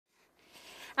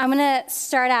I'm going to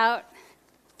start out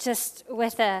just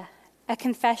with a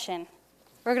confession.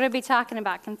 We're going to be talking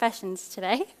about confessions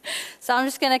today. So I'm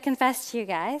just going to confess to you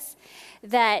guys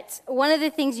that one of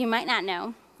the things you might not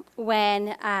know when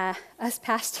us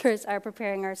pastors are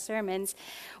preparing our sermons,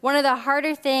 one of the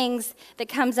harder things that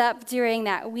comes up during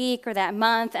that week or that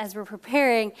month as we're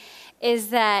preparing is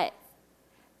that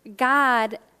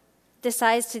God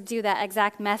decides to do that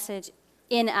exact message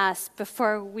in us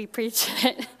before we preach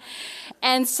it.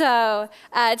 And so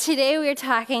today we're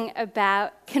talking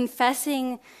about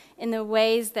confessing in the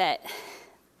ways that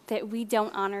we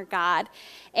don't honor God.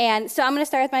 And so I'm going to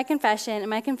start with my confession. And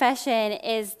my confession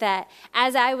is that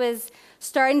as I was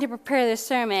starting to prepare this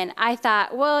sermon, I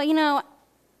thought, well, you know,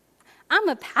 I'm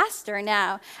a pastor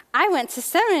now. I went to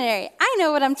seminary. I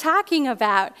know what I'm talking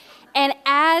about. And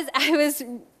as I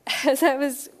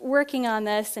was working on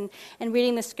this and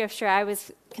reading the scripture, I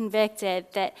was convicted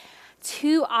that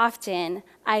too often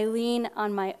I lean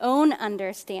on my own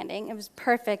understanding. It was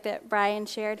perfect that Brian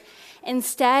shared,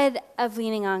 instead of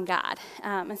leaning on God.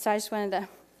 And so I just wanted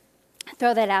to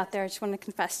throw that out there. I just wanted to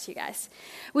confess to you guys.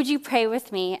 Would you pray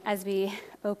with me as we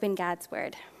open God's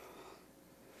word?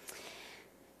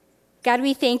 God,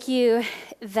 we thank you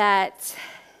that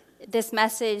this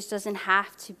message doesn't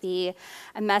have to be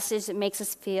a message that makes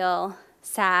us feel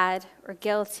sad or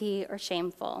guilty or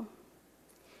shameful,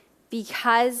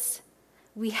 because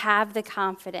we have the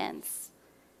confidence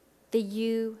that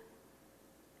you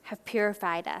have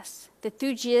purified us, that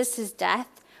through Jesus' death,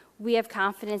 we have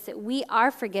confidence that we are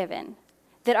forgiven,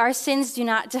 that our sins do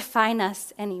not define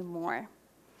us anymore,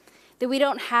 that we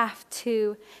don't have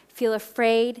to feel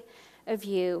afraid of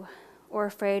you or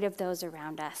afraid of those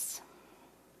around us.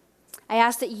 I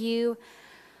ask that you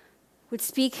would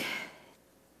speak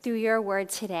through your word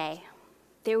today,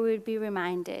 that we would be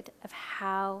reminded of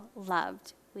how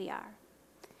loved we are.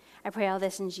 I pray all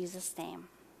this in Jesus' name.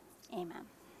 Amen.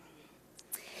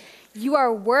 You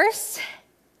are worse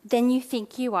than you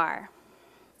think you are,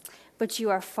 but you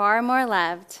are far more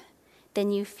loved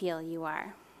than you feel you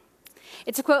are.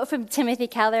 It's a quote from Timothy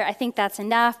Keller. I think that's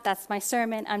enough. That's my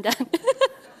sermon. I'm done.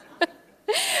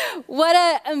 What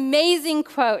an amazing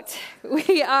quote.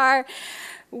 We are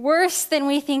worse than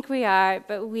we think we are,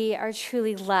 but we are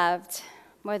truly loved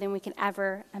more than we can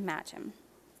ever imagine.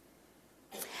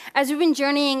 As we've been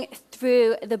journeying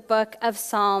through the book of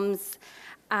Psalms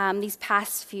these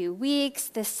past few weeks,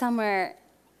 this summer,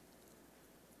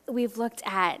 we've looked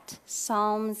at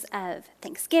psalms of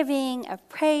thanksgiving, of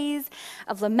praise,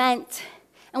 of lament.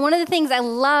 And one of the things I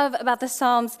love about the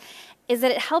Psalms is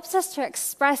that it helps us to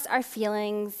express our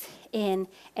feelings in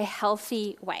a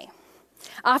healthy way.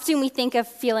 Often we think of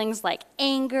feelings like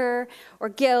anger or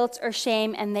guilt or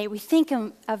shame, and we think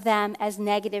of them as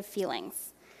negative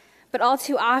feelings. But all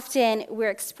too often,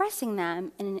 we're expressing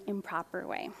them in an improper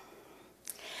way.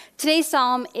 Today's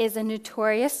psalm is a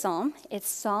notorious psalm. It's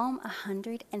Psalm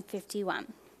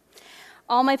 151.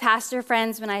 All my pastor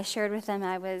friends, when I shared with them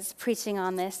I was preaching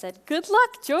on this, said, "Good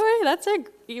luck, Joy. That's a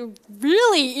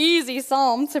really easy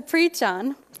psalm to preach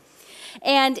on."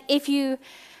 And if you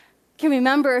can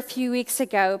remember a few weeks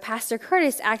ago, Pastor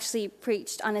Curtis actually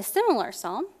preached on a similar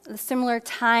psalm, a similar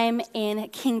time in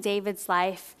King David's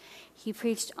life. He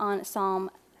preached on Psalm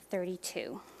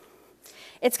 32.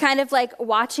 It's kind of like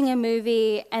watching a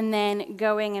movie and then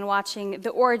going and watching the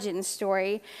origin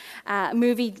story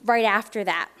movie right after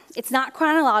that. It's not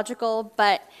chronological,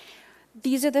 but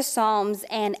these are the Psalms,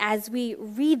 and as we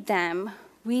read them,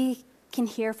 we can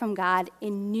hear from God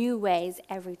in new ways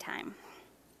every time.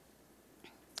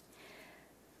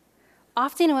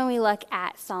 Often when we look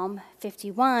at Psalm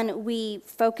 51, we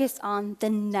focus on the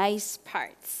nice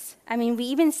parts. I mean, we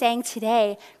even sang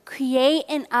today, "Create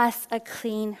in us a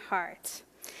clean heart."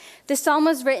 The psalm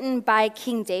was written by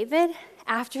King David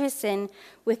after his sin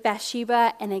with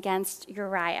Bathsheba and against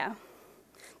Uriah.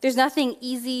 There's nothing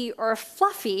easy or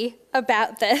fluffy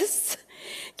about this.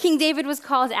 King David was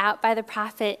called out by the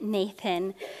prophet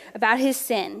Nathan about his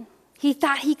sin. He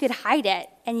thought he could hide it,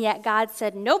 and yet God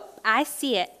said, "Nope, I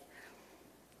see it."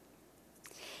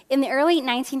 In the early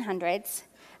 1900s,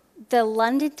 the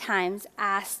London Times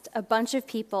asked a bunch of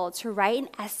people to write an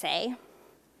essay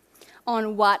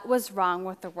on what was wrong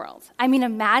with the world. I mean,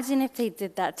 imagine if they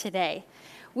did that today.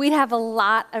 We'd have a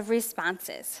lot of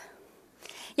responses.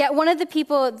 Yet one of the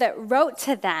people that wrote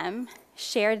to them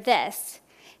shared this.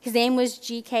 His name was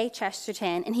G.K.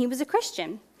 Chesterton, and he was a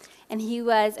Christian, and he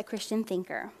was a Christian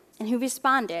thinker. And he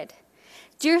responded,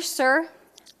 "Dear sir,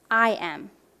 I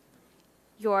am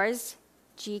yours,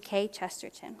 G.K.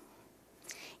 Chesterton."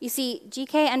 You see,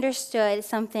 G.K. understood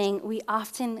something we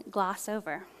often gloss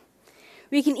over.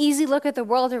 We can easily look at the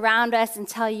world around us and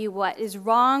tell you what is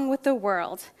wrong with the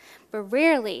world, but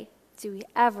rarely do we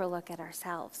ever look at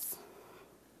ourselves.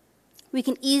 We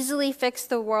can easily fix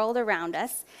the world around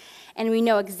us, and we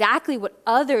know exactly what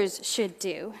others should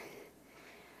do,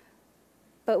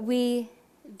 but we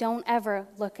don't ever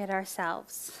look at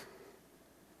ourselves.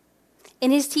 In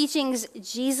his teachings,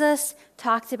 Jesus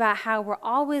talked about how we're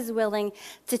always willing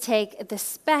to take the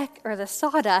speck or the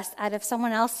sawdust out of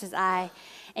someone else's eye,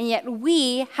 and yet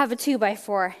we have a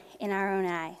 2x4 in our own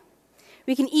eye.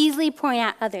 We can easily point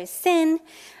out others' sin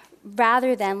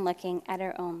rather than looking at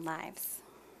our own lives.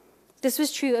 This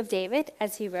was true of David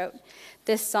as he wrote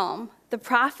this psalm. The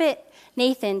prophet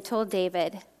Nathan told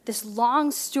David this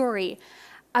long story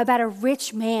about a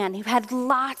rich man who had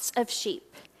lots of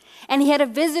sheep. And he had a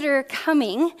visitor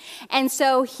coming, and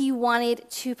so he wanted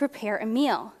to prepare a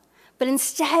meal. But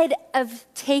instead of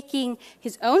taking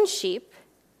his own sheep,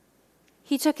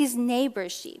 he took his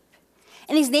neighbor's sheep.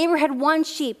 And his neighbor had one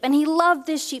sheep, and he loved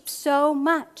this sheep so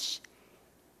much.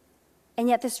 And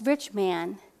yet this rich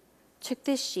man took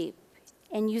this sheep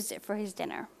and used it for his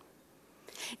dinner.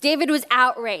 David was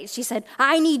outraged. He said,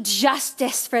 "I need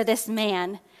justice for this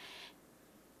man."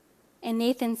 And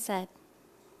Nathan said,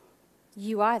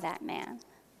 "You are that man.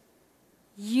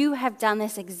 You have done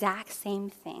this exact same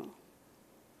thing."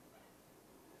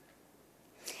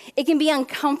 It can be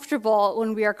uncomfortable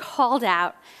when we are called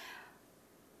out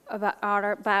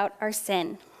about our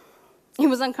sin. It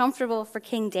was uncomfortable for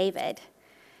King David.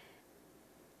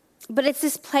 But it's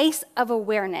this place of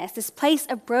awareness, this place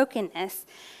of brokenness,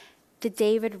 that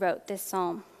David wrote this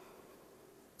psalm.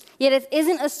 Yet it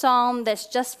isn't a psalm that's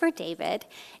just for David.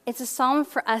 It's a psalm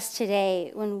for us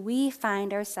today when we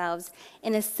find ourselves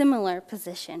in a similar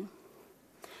position,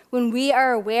 when we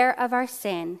are aware of our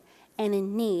sin and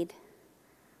in need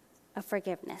of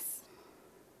forgiveness.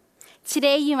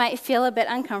 Today you might feel a bit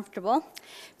uncomfortable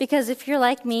because if you're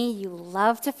like me, you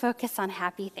love to focus on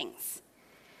happy things.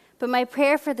 But my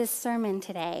prayer for this sermon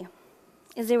today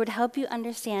is it would help you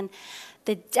understand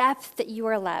the depth that you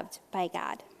are loved by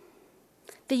God.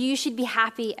 That you should be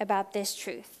happy about this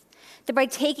truth. That by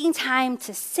taking time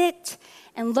to sit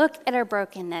and look at our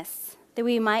brokenness, that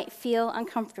we might feel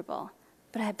uncomfortable,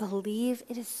 but I believe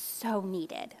it is so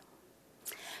needed.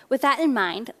 With that in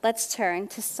mind, let's turn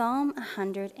to Psalm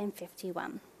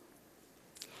 151.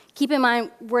 Keep in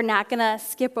mind, we're not going to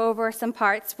skip over some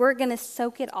parts. We're going to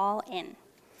soak it all in.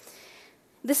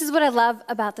 This is what I love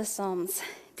about the Psalms.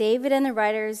 David and the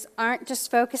writers aren't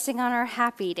just focusing on our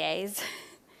happy days,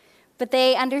 but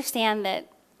they understand that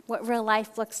what real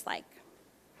life looks like.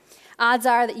 Odds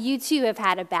are that you too have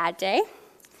had a bad day,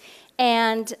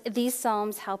 and these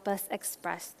Psalms help us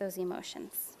express those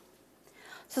emotions.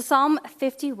 So Psalm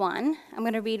 51, I'm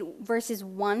going to read verses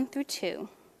 1 through 2.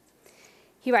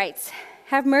 He writes,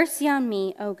 "Have mercy on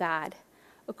me, O God,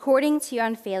 according to your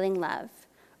unfailing love,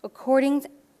 according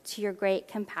to your great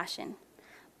compassion.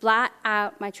 Blot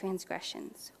out my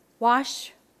transgressions.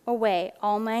 Wash away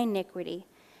all my iniquity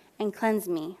and cleanse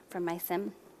me from my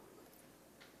sin."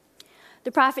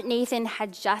 The prophet Nathan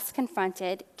had just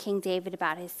confronted King David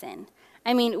about his sin.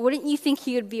 I mean, wouldn't you think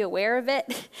he would be aware of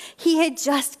it? He had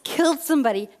just killed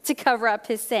somebody to cover up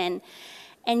his sin.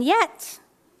 And yet,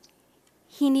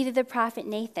 he needed the prophet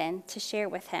Nathan to share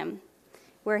with him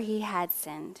where he had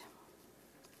sinned.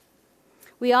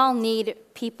 We all need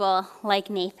people like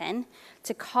Nathan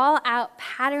to call out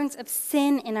patterns of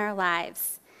sin in our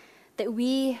lives that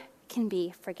we can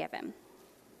be forgiven.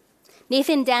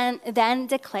 Nathan then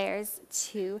declares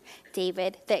to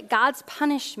David that God's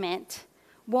punishment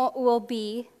will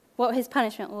be what his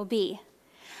punishment will be.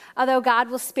 Although God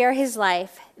will spare his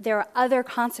life, there are other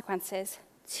consequences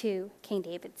to King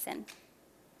David's sin.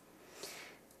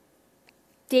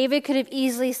 David could have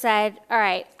easily said, "All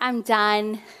right, I'm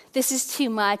done. This is too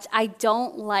much. I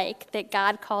don't like that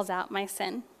God calls out my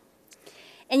sin."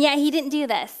 And yet he didn't do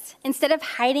this. Instead of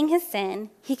hiding his sin,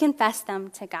 he confessed them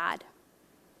to God.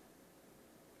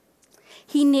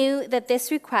 He knew that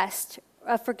this request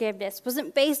of forgiveness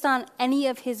wasn't based on any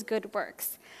of his good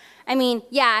works. I mean,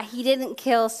 yeah, he didn't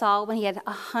kill Saul when he had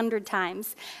 100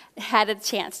 times had a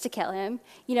chance to kill him.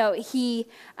 You know, he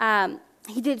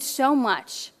did so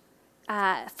much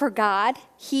for God.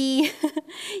 He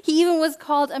even was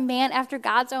called a man after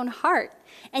God's own heart.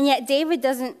 And yet David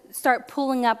doesn't start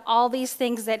pulling up all these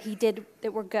things that he did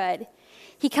that were good.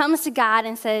 He comes to God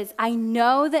and says, "I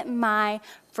know that my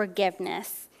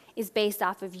forgiveness is based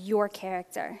off of your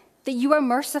character, that you are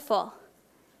merciful,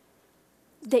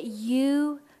 that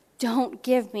you don't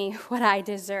give me what I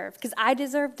deserve, because I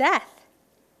deserve death."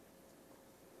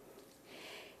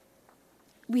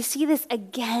 We see this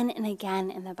again and again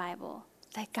in the Bible.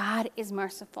 that God is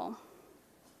merciful.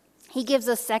 He gives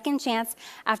us second chance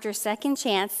after second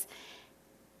chance,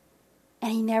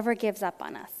 and he never gives up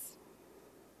on us.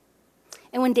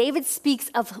 And when David speaks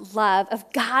of love,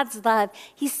 of God's love,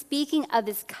 he's speaking of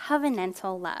this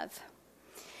covenantal love.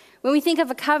 When we think of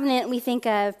a covenant, we think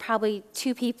of probably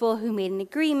two people who made an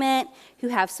agreement, who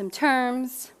have some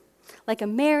terms, like a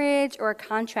marriage or a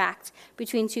contract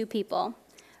between two people.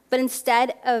 But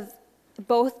instead of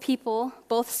both people,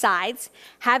 both sides,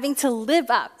 having to live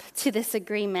up to this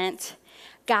agreement,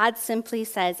 God simply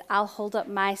says, I'll hold up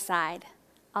my side.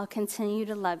 I'll continue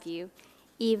to love you,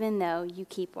 even though you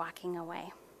keep walking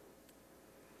away.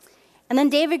 And then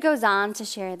David goes on to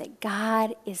share that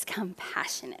God is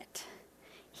compassionate.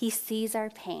 He sees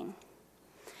our pain.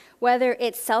 Whether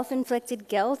it's self-inflicted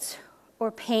guilt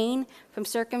or pain from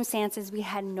circumstances we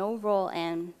had no role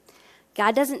in,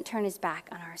 God doesn't turn his back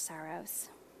on our sorrows.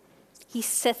 He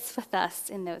sits with us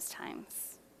in those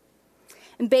times.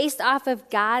 And based off of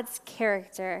God's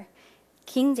character,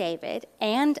 King David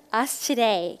and us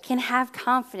today can have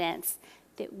confidence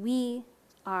that we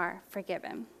are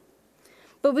forgiven.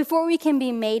 But before we can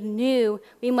be made new,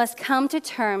 we must come to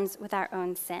terms with our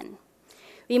own sin.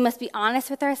 We must be honest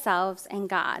with ourselves and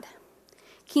God.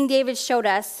 King David showed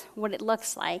us what it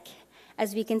looks like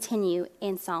as we continue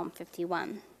in Psalm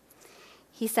 51.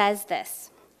 He says this,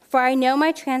 "For I know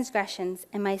my transgressions,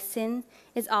 and my sin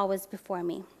is always before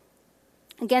me.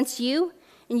 Against you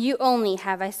and you only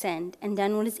have I sinned and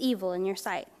done what is evil in your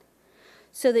sight,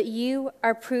 so that you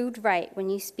are proved right when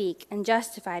you speak and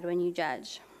justified when you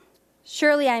judge.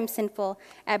 Surely I am sinful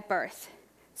at birth,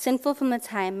 sinful from the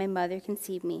time my mother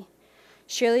conceived me.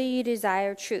 Surely you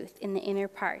desire truth in the inner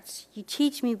parts. You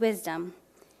teach me wisdom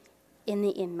in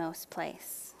the inmost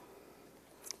place."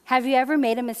 Have you ever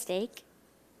made a mistake?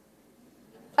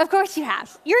 Of course you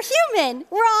have. You're human.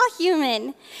 We're all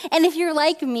human. And if you're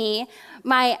like me,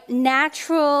 my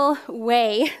natural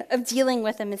way of dealing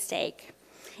with a mistake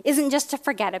isn't just to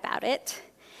forget about it.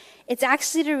 It's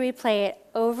actually to replay it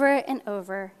over and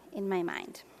over in my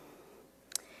mind.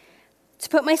 To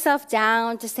put myself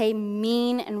down, to say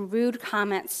mean and rude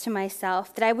comments to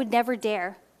myself that I would never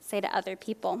dare say to other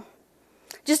people.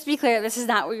 Just to be clear, this is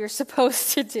not what you're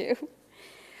supposed to do.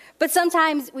 But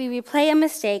sometimes we replay a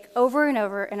mistake over and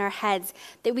over in our heads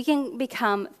that we can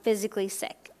become physically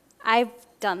sick. I've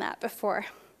done that before.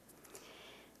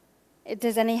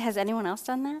 Has anyone else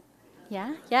done that?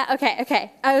 Yeah?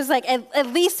 Okay. I was like, at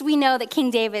least we know that King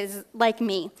David is like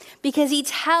me, because he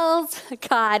tells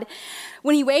God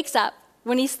when he wakes up,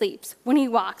 when he sleeps, when he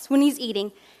walks, when he's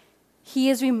eating, he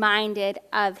is reminded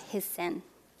of his sin.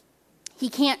 He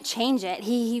can't change it.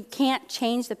 He can't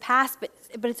change the past, but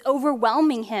it's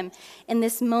overwhelming him in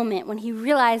this moment when he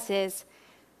realizes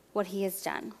what he has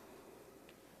done.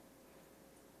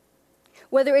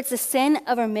 Whether it's a sin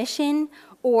of omission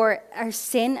or our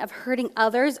sin of hurting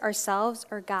others, ourselves,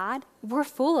 or God, we're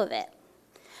full of it.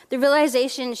 The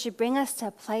realization should bring us to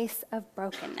a place of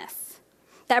brokenness.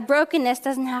 That brokenness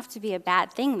doesn't have to be a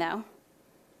bad thing, though.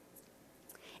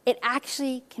 It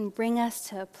actually can bring us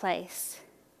to a place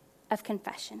of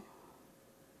confession.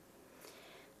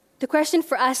 The question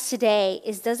for us today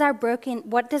is,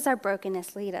 what does our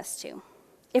brokenness lead us to?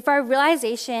 If our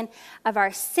realization of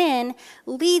our sin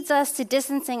leads us to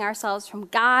distancing ourselves from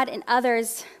God and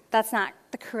others, that's not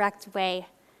the correct way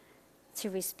to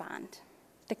respond.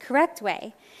 The correct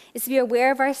way is to be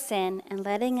aware of our sin and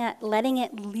letting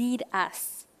it lead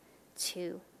us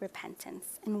to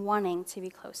repentance and wanting to be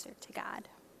closer to God.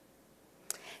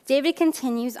 David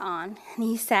continues on, and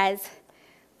he says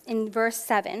in verse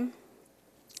 7,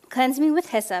 "Cleanse me with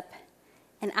hyssop,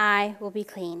 and I will be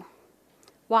clean.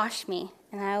 Wash me,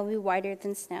 and I will be whiter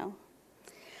than snow.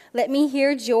 Let me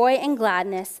hear joy and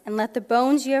gladness, and let the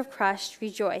bones you have crushed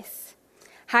rejoice.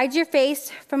 Hide your face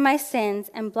from my sins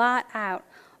and blot out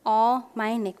all my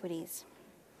iniquities.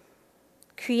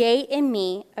 Create in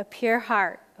me a pure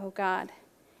heart, O God,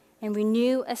 and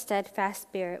renew a steadfast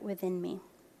spirit within me.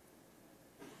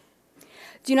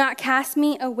 Do not cast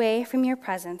me away from your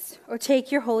presence, or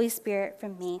take your Holy Spirit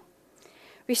from me.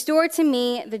 Restore to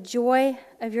me the joy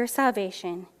of your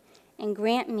salvation, and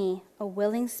grant me a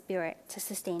willing spirit to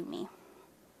sustain me."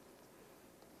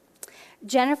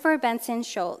 Jennifer Benson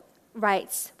Schultz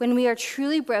writes, "When we are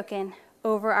truly broken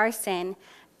over our sin,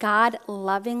 God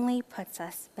lovingly puts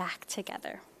us back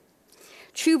together.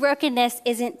 True brokenness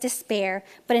isn't despair,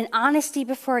 but an honesty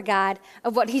before God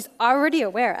of what he's already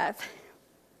aware of."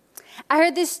 I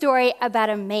heard this story about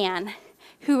a man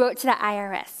who wrote to the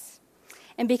IRS.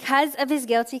 And because of his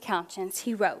guilty conscience,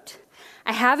 he wrote,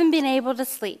 "I haven't been able to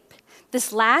sleep.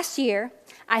 This last year,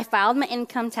 I filed my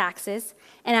income taxes,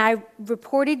 and I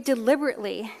reported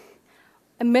deliberately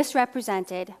and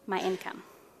misrepresented my income.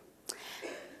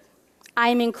 I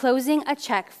am enclosing a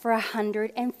check for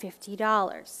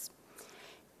 $150.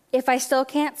 If I still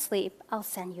can't sleep, I'll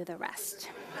send you the rest.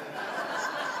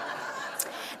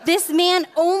 This man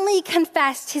only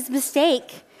confessed his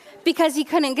mistake because he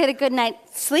couldn't get a good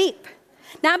night's sleep.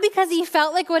 Not because he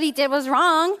felt like what he did was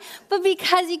wrong, but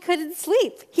because he couldn't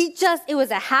sleep. It was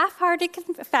a half-hearted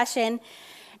confession,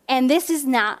 and this is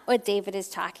not what David is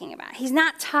talking about. He's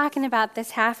not talking about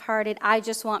this half-hearted, I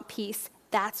just want peace.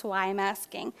 That's why I'm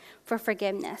asking for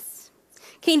forgiveness.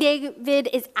 King David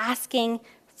is asking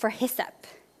for hyssop,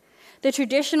 the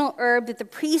traditional herb that the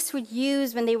priests would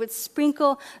use when they would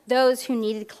sprinkle those who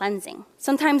needed cleansing.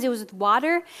 Sometimes it was with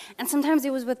water, and sometimes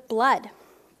it was with blood.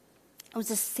 It was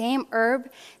the same herb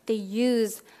they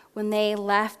used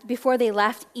before they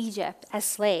left Egypt as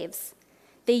slaves.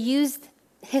 They used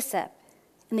hyssop,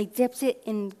 and they dipped it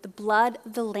in the blood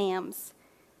of the lambs,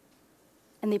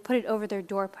 and they put it over their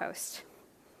doorpost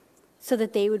so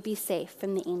that they would be safe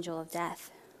from the angel of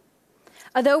death.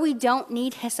 Although we don't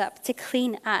need hyssop to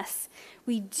clean us,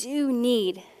 we do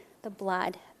need the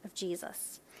blood of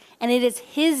Jesus. And it is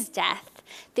his death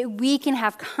that we can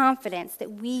have confidence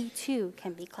that we too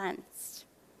can be cleansed.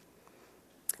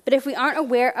 But if we aren't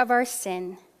aware of our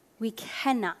sin, we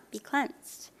cannot be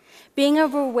cleansed. Being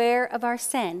aware of our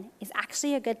sin is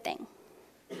actually a good thing.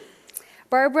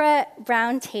 Barbara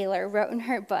Brown Taylor wrote in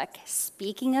her book,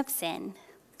 Speaking of Sin,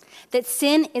 that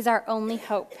sin is our only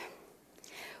hope.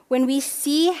 When we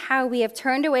see how we have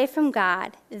turned away from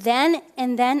God, then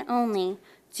and then only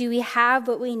do we have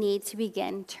what we need to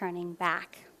begin turning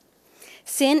back.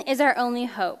 Sin is our only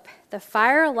hope, the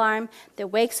fire alarm that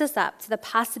wakes us up to the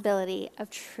possibility of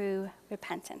true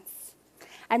repentance.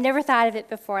 I've never thought of it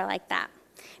before like that.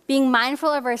 Being mindful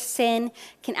of our sin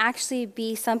can actually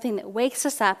be something that wakes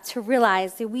us up to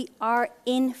realize that we are,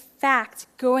 in fact,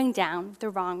 going down the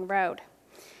wrong road.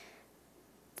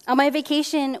 On my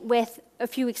vacation a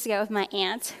few weeks ago with my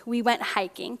aunt, we went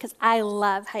hiking, because I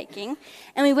love hiking,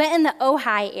 and we went in the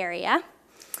Ojai area,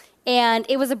 and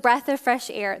it was a breath of fresh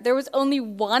air. There was only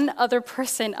one other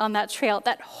person on that trail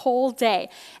that whole day.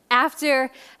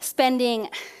 After spending,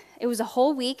 it was a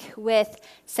whole week with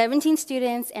 17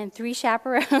 students and 3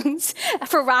 chaperones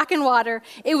for Rock and Water,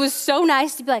 it was so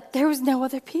nice to be like, there was no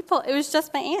other people. It was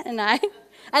just my aunt and I.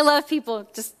 I love people,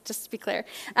 just to be clear.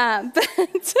 But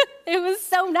it was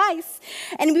so nice.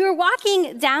 And we were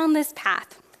walking down this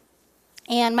path,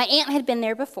 and my aunt had been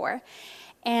there before,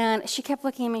 and she kept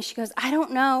looking at me. She goes, I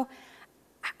don't know.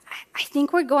 I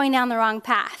think we're going down the wrong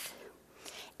path.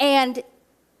 And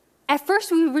at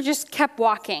first, we were just kept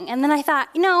walking. And then I thought,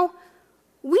 we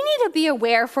need to be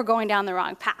aware if we're going down the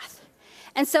wrong path.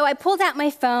 And so I pulled out my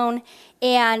phone,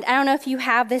 and I don't know if you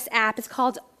have this app. It's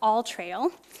called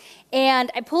AllTrail.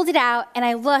 And I pulled it out, and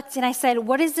I looked, and I said,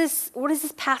 what is this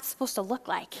path supposed to look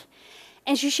like?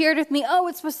 And she shared with me,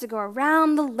 it's supposed to go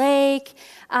around the lake.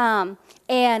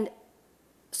 And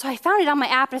so I found it on my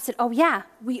app, and I said, yeah,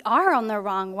 we are on the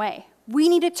wrong way. We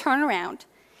need to turn around,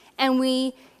 and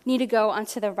we need to go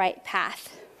onto the right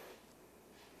path.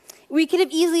 We could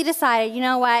have easily decided, you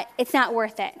know what, it's not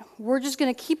worth it. We're just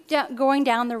going to keep going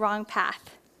down the wrong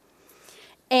path.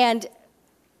 And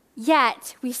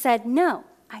yet, we said, no.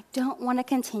 I don't want to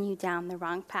continue down the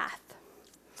wrong path.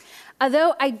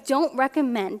 Although I don't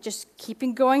recommend just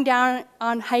keeping going down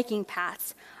on hiking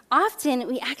paths, often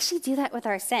we actually do that with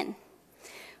our sin.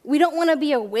 We don't want to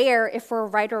be aware if we're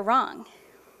right or wrong,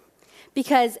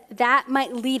 because that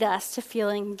might lead us to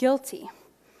feeling guilty.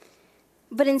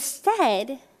 But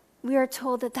instead, we are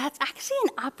told that that's actually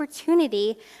an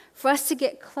opportunity for us to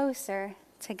get closer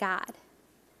to God.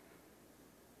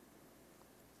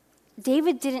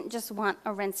 David didn't just want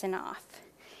a rinsing off.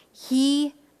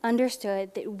 He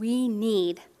understood that we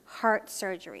need heart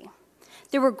surgery.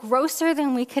 They were grosser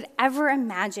than we could ever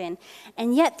imagine,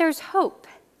 and yet there's hope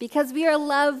because we are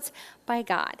loved by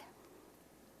God.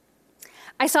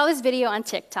 I saw this video on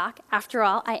TikTok. After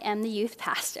all, I am the youth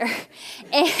pastor.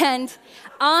 And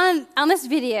on this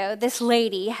video, this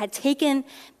lady had taken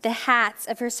the hats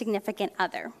of her significant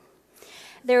other.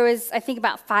 There was, I think,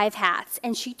 about 5 hats,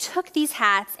 and she took these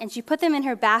hats and she put them in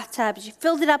her bathtub. She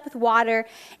filled it up with water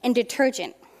and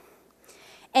detergent.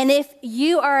 And if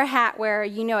you are a hat wearer,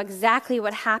 you know exactly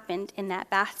what happened in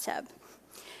that bathtub.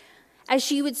 As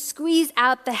she would squeeze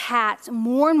out the hats,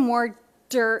 more and more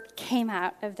dirt came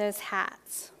out of those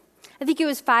hats. I think it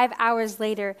was 5 hours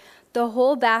later, the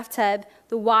whole bathtub,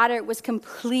 the water was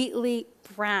completely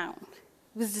brown.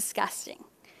 It was disgusting.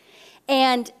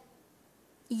 And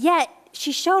yet,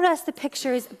 she showed us the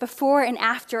pictures before and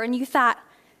after, and you thought,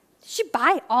 Did she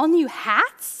buy all new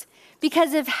hats?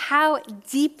 Because of how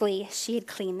deeply she had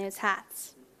cleaned those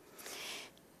hats.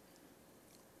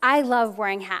 I love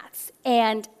wearing hats,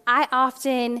 and I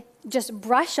often just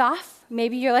brush off,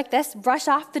 maybe you're like this, brush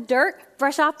off the dirt,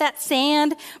 brush off that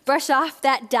sand, brush off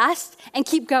that dust, and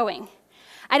keep going.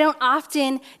 I don't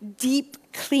often deep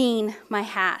clean my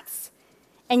hats,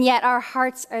 and yet our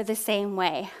hearts are the same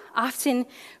way. Often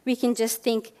we can just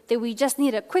think that we just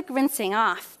need a quick rinsing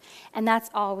off, and that's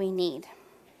all we need.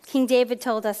 King David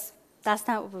told us that's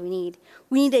not what we need.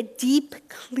 We need a deep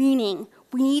cleaning.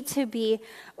 We need to be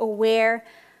aware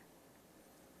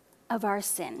of our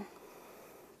sin.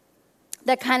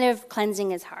 That kind of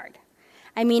cleansing is hard.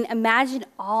 I mean, imagine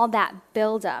all that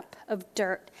buildup of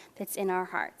dirt that's in our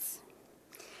hearts.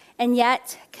 And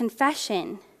yet,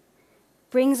 confession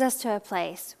brings us to a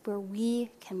place where we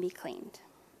can be cleaned.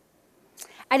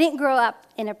 I didn't grow up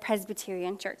in a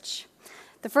Presbyterian church.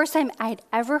 The first time I had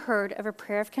ever heard of a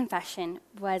prayer of confession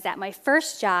was at my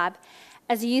first job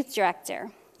as a youth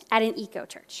director at an eco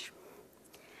church.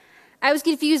 I was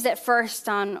confused at first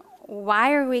on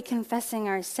why are we confessing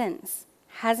our sins?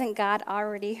 Hasn't God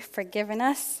already forgiven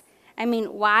us? I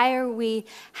mean, why are we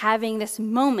having this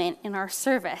moment in our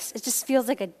service? It just feels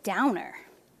like a downer.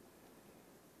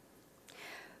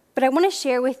 But I want to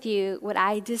share with you what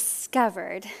I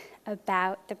discovered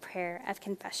about the prayer of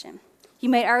confession. You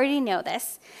might already know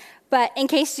this, but in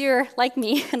case you're like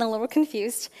me and a little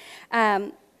confused,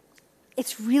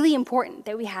 it's really important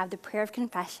that we have the prayer of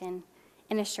confession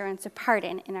and assurance of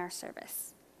pardon in our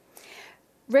service.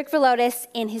 Rick Velotis,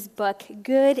 in his book,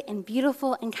 Good and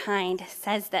Beautiful and Kind,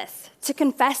 says this: to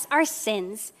confess our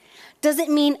sins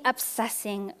doesn't mean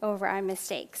obsessing over our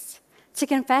mistakes. To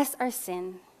confess our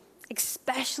sin,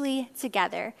 especially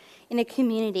together in a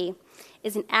community,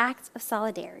 is an act of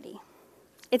solidarity.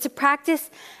 It's a practice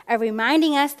of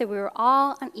reminding us that we were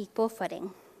all on equal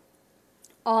footing,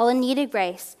 all in need of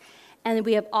grace, and that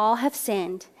we all have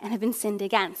sinned and have been sinned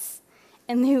against,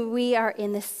 and that we are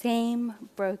in the same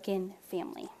broken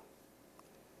family.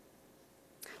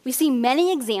 We see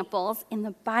many examples in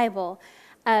the Bible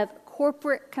of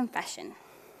corporate confession.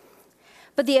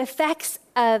 But the effects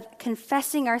of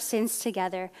confessing our sins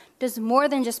together does more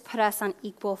than just put us on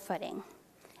equal footing.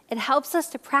 It helps us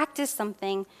to practice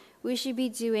something we should be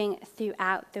doing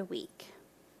throughout the week.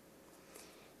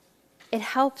 It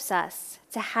helps us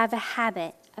to have a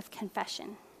habit of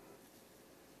confession,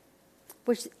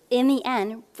 which in the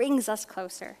end brings us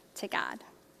closer to God.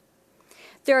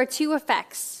 There are two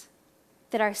effects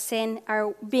that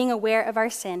our being aware of our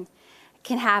sin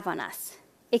can have on us.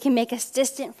 It can make us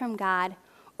distant from God,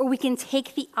 or we can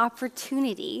take the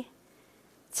opportunity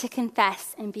to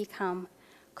confess and become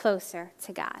closer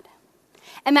to God.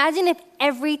 Imagine if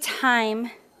every time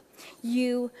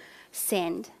you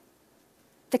sinned,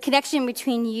 the connection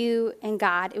between you and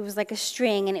God, it was like a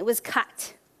string and it was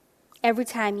cut every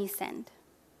time you sinned.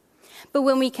 But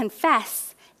when we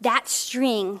confess, that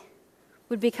string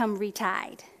would become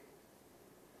retied.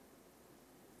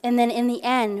 And then in the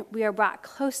end, we are brought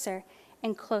closer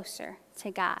and closer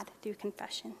to God through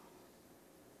confession.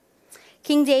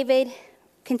 King David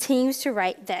continues to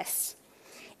write this.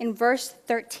 In verse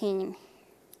 13,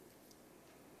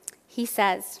 he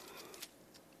says,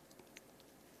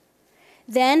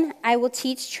 "Then I will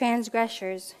teach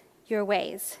transgressors your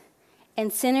ways,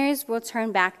 and sinners will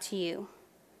turn back to you.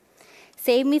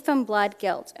 Save me from blood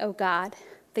guilt, O God,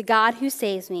 the God who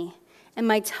saves me, and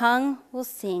my tongue will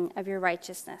sing of your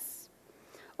righteousness.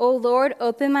 O Lord,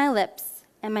 open my lips,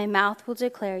 and my mouth will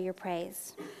declare your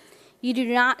praise. You do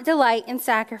not delight in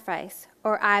sacrifice,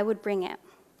 or I would bring it.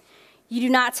 You do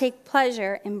not take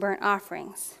pleasure in burnt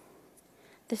offerings.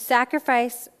 The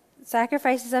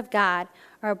sacrifices of God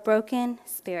are a broken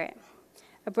spirit,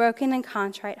 a broken and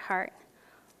contrite heart.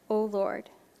 O Lord,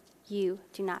 you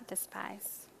do not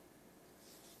despise."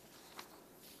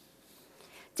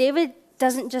 David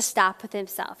doesn't just stop with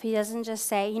himself. He doesn't just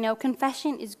say,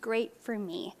 confession is great for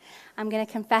me. I'm going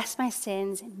to confess my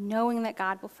sins knowing that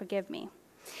God will forgive me.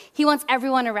 He wants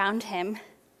everyone around him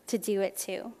to do it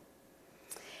too.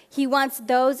 He wants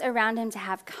those around him to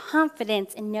have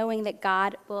confidence in knowing that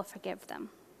God will forgive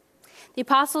them. The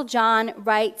Apostle John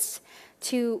writes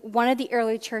to one of the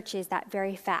early churches that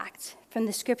very fact from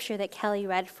the scripture that Kelly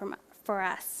read for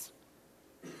us.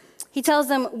 He tells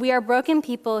them, "We are broken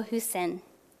people who sin.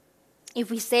 If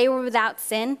we say we're without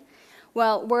sin,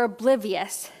 well, we're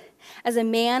oblivious as a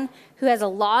man who has a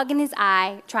log in his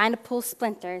eye trying to pull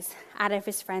splinters out of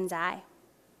his friend's eye."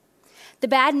 The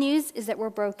bad news is that we're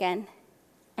broken,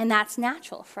 and that's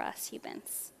natural for us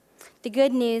humans. The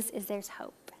good news is there's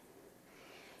hope.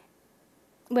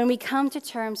 When we come to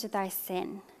terms with our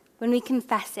sin, when we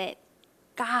confess it,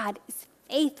 God is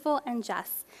faithful and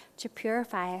just to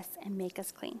purify us and make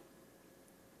us clean.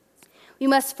 We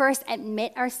must first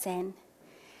admit our sin,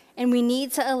 and we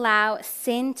need to allow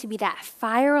sin to be that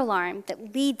fire alarm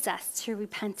that leads us to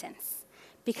repentance,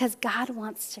 because God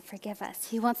wants to forgive us.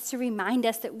 He wants to remind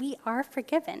us that we are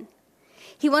forgiven.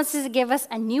 He wants to give us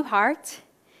a new heart,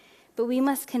 but we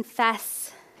must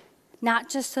confess, not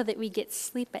just so that we get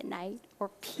sleep at night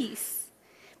or peace,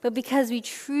 but because we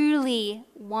truly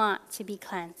want to be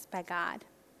cleansed by God.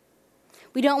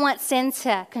 We don't want sin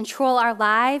to control our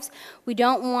lives. We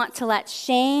don't want to let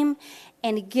shame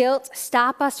and guilt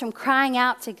stop us from crying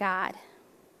out to God.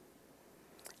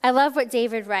 I love what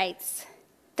David writes,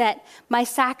 that my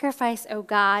sacrifice, O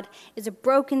God, is a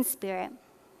broken spirit,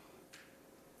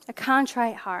 a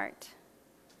contrite heart,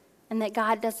 and that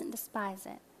God doesn't despise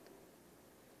it.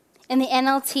 In the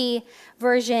NLT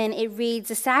version, it reads,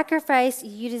 the sacrifice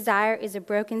you desire is a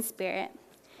broken spirit.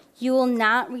 You will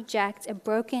not reject a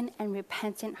broken and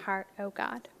repentant heart, O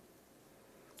God.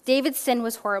 David's sin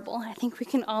was horrible. I think we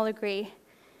can all agree.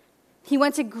 He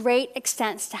went to great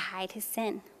extents to hide his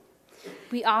sin.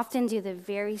 We often do the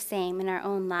very same in our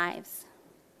own lives.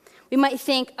 We might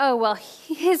think, oh, well,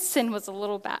 his sin was a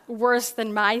little bit worse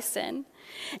than my sin,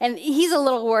 and he's a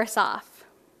little worse off.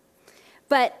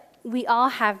 But we all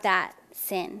have that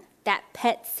sin, that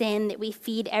pet sin that we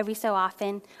feed every so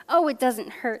often. Oh, it doesn't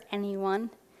hurt anyone.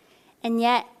 And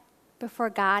yet, before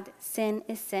God, sin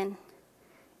is sin.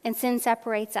 And sin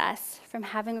separates us from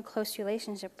having a close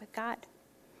relationship with God.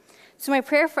 So my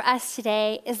prayer for us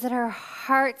today is that our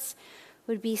hearts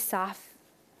would be soft,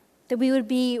 that we would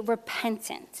be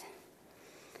repentant,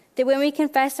 that when we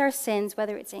confess our sins,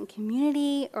 whether it's in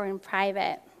community or in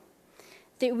private,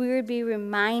 that we would be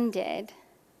reminded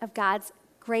of God's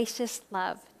gracious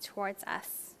love towards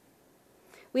us.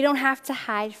 We don't have to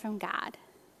hide from God.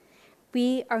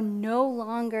 We are no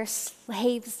longer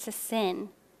slaves to sin.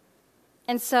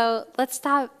 And so let's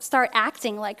start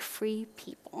acting like free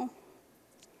people.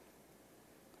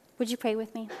 Would you pray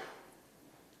with me?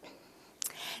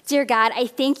 Dear God, I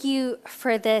thank you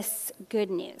for this good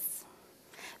news,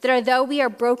 that although we are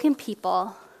broken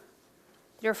people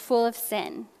that are full of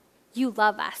sin, you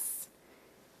love us,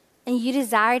 and you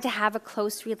desire to have a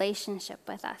close relationship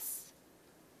with us.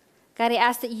 God, I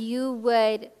ask that you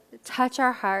would touch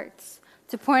our hearts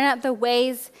to point out the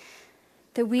ways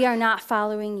that we are not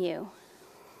following you.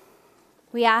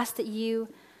 We ask that you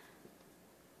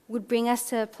would bring us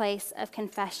to a place of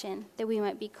confession, that we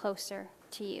might be closer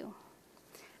to you.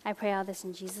 I pray all this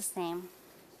in Jesus' name.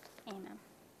 Amen.